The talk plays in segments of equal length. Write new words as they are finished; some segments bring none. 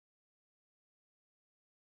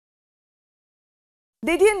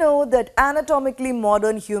Did you know that anatomically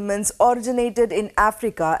modern humans originated in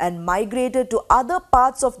Africa and migrated to other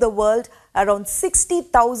parts of the world around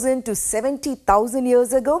 60,000 to 70,000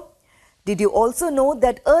 years ago? Did you also know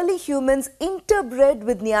that early humans interbred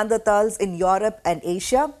with Neanderthals in Europe and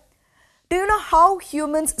Asia? Do you know how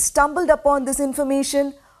humans stumbled upon this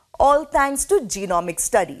information? All thanks to genomic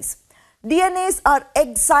studies. DNAs are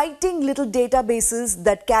exciting little databases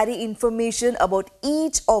that carry information about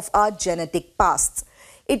each of our genetic pasts.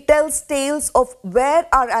 It tells tales of where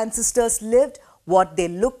our ancestors lived, what they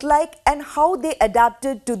looked like, and how they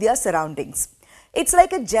adapted to their surroundings. It's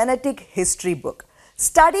like a genetic history book.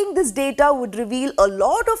 Studying this data would reveal a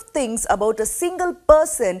lot of things about a single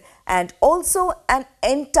person and also an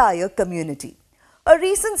entire community. A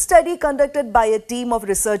recent study conducted by a team of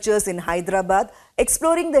researchers in Hyderabad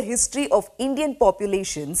exploring the history of Indian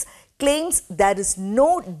populations claims there is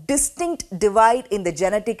no distinct divide in the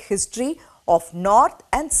genetic history of North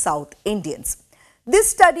and South Indians. This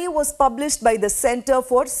study was published by the Center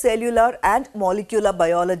for Cellular and Molecular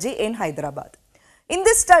Biology in Hyderabad. In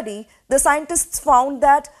this study, the scientists found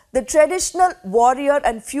that the traditional warrior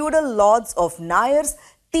and feudal lords of Nayars,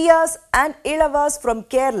 Tiyas and Ilavas from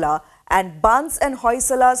Kerala and Bans and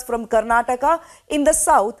Hoysalas from Karnataka in the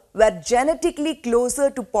south were genetically closer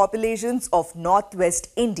to populations of northwest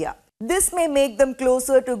India. This may make them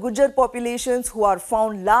closer to Gujar populations who are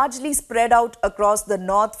found largely spread out across the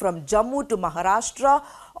north from Jammu to Maharashtra,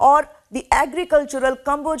 or the agricultural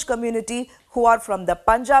Kamboj community who are from the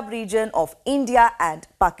Punjab region of India and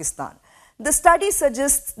Pakistan. The study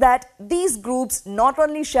suggests that these groups not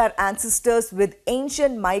only share ancestors with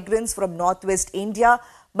ancient migrants from northwest India,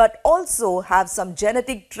 but also have some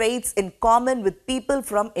genetic traits in common with people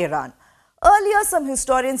from Iran. Earlier, some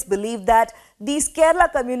historians believed that these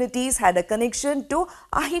Kerala communities had a connection to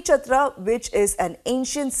Ahichatra, which is an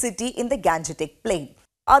ancient city in the Gangetic Plain.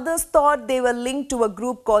 Others thought they were linked to a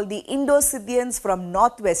group called the Indo-Scythians from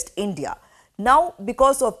northwest India. Now,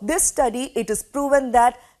 because of this study, it is proven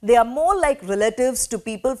that they are more like relatives to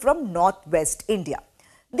people from northwest India.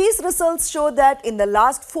 These results show that in the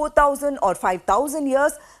last 4,000 or 5,000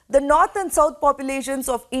 years, the north and south populations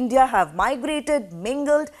of India have migrated,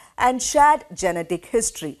 mingled and shared genetic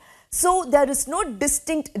history. So there is no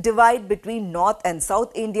distinct divide between North and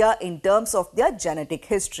South India in terms of their genetic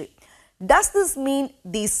history. Does this mean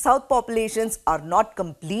these south populations are not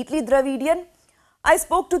completely Dravidian? I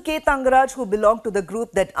spoke to K. Tangaraj, who belonged to the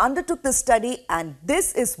group that undertook this study, and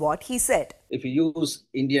this is what he said. If you use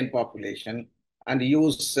Indian population and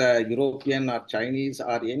use European or Chinese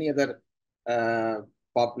or any other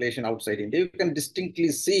population outside India, you can distinctly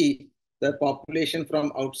see the population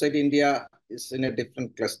from outside India is in a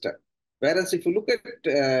different cluster. Whereas if you look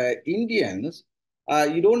at Indians,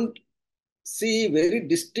 you don't see very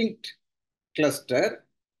distinct cluster,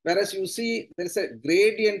 whereas you see there is a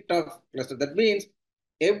gradient of cluster. That means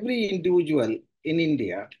every individual in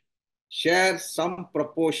India shares some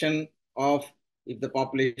proportion of, if the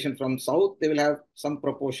population from south, they will have some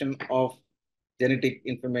proportion of genetic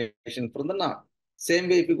information from the north. Same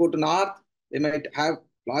way, if you go to north, they might have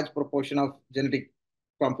large proportion of genetic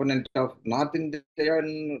component of North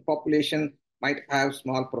Indian population, might have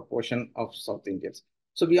small proportion of South Indians.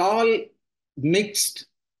 So we all mixed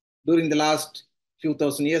during the last few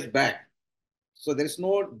thousand years back. So there is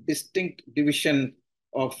no distinct division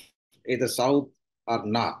of either south or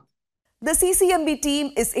north. The CCMB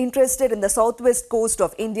team is interested in the southwest coast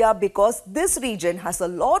of India because this region has a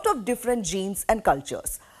lot of different genes and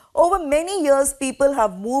cultures. Over many years, people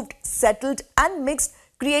have moved, settled and mixed,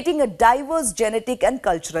 creating a diverse genetic and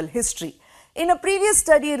cultural history. In a previous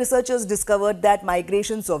study, researchers discovered that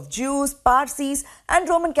migrations of Jews, Parsis and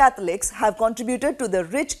Roman Catholics have contributed to the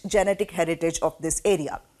rich genetic heritage of this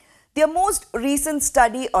area. Their most recent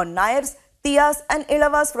study on Nayars, Tiyas and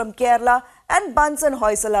Ilavas from Kerala and Bans and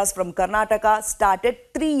Hoysalas from Karnataka started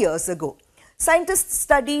 3 years ago. Scientists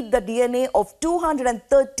studied the DNA of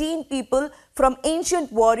 213 people from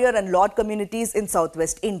ancient warrior and lord communities in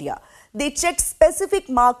southwest India. They checked specific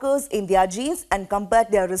markers in their genes and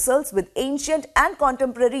compared their results with ancient and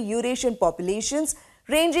contemporary Eurasian populations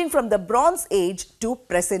ranging from the Bronze Age to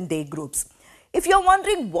present-day groups. If you're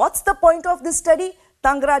wondering what's the point of this study,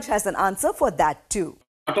 Tangaraj has an answer for that too.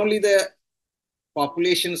 Not only the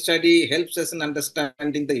population study helps us in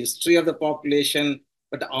understanding the history of the population,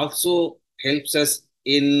 but also helps us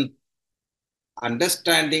in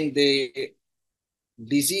understanding the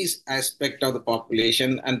disease aspect of the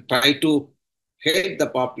population and try to help the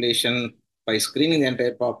population by screening the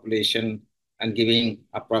entire population and giving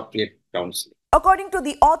appropriate counseling. According to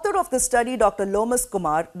the author of the study, Dr. Lomas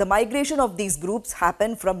Kumar, the migration of these groups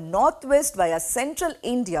happened from northwest via central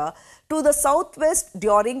India to the southwest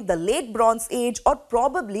during the late Bronze Age or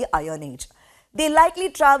probably Iron Age. They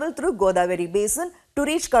likely traveled through Godavari Basin to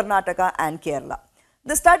reach Karnataka and Kerala.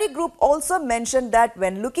 The study group also mentioned that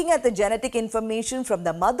when looking at the genetic information from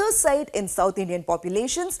the mother's side in South Indian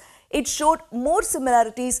populations, it showed more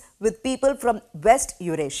similarities with people from West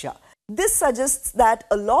Eurasia. This suggests that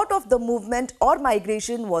a lot of the movement or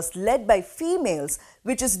migration was led by females,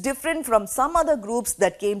 which is different from some other groups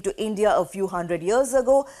that came to India a few hundred years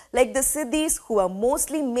ago, like the Siddhis, who are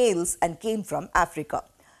mostly males and came from Africa.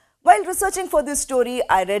 While researching for this story,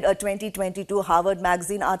 I read a 2022 Harvard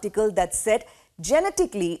Magazine article that said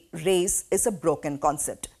genetically race is a broken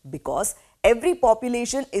concept because every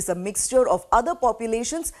population is a mixture of other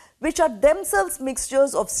populations which are themselves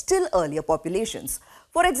mixtures of still earlier populations.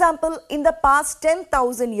 For example, in the past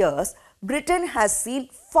 10,000 years, Britain has seen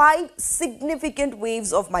 5 significant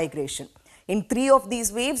waves of migration. In 3 of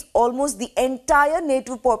these waves, almost the entire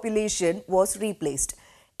native population was replaced.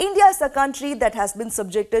 India is a country that has been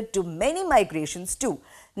subjected to many migrations too.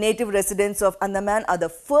 Native residents of Andaman are the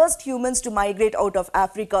first humans to migrate out of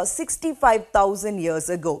Africa 65,000 years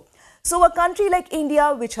ago. So a country like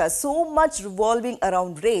India, which has so much revolving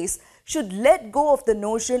around race, should let go of the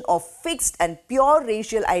notion of fixed and pure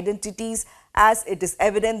racial identities, as it is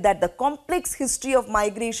evident that the complex history of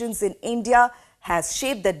migrations in India has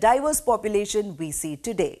shaped the diverse population we see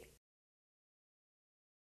today.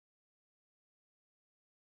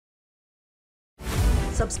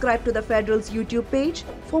 Subscribe to the Federal's YouTube page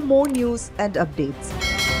for more news and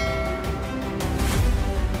updates.